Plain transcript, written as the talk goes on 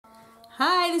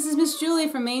Hi, this is Miss Julie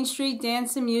from Main Street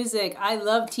Dance and Music. I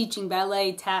love teaching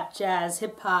ballet, tap, jazz,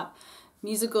 hip hop,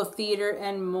 musical theater,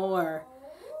 and more.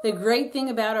 The great thing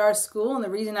about our school and the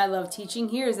reason I love teaching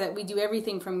here is that we do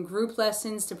everything from group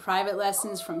lessons to private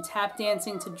lessons, from tap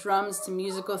dancing to drums to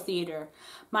musical theater.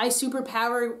 My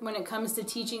superpower when it comes to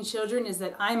teaching children is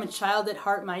that I'm a child at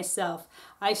heart myself.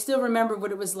 I still remember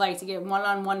what it was like to get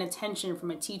one-on-one attention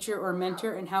from a teacher or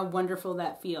mentor and how wonderful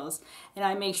that feels. And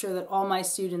I make sure that all my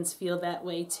students feel that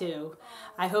way too.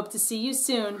 I hope to see you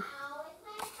soon.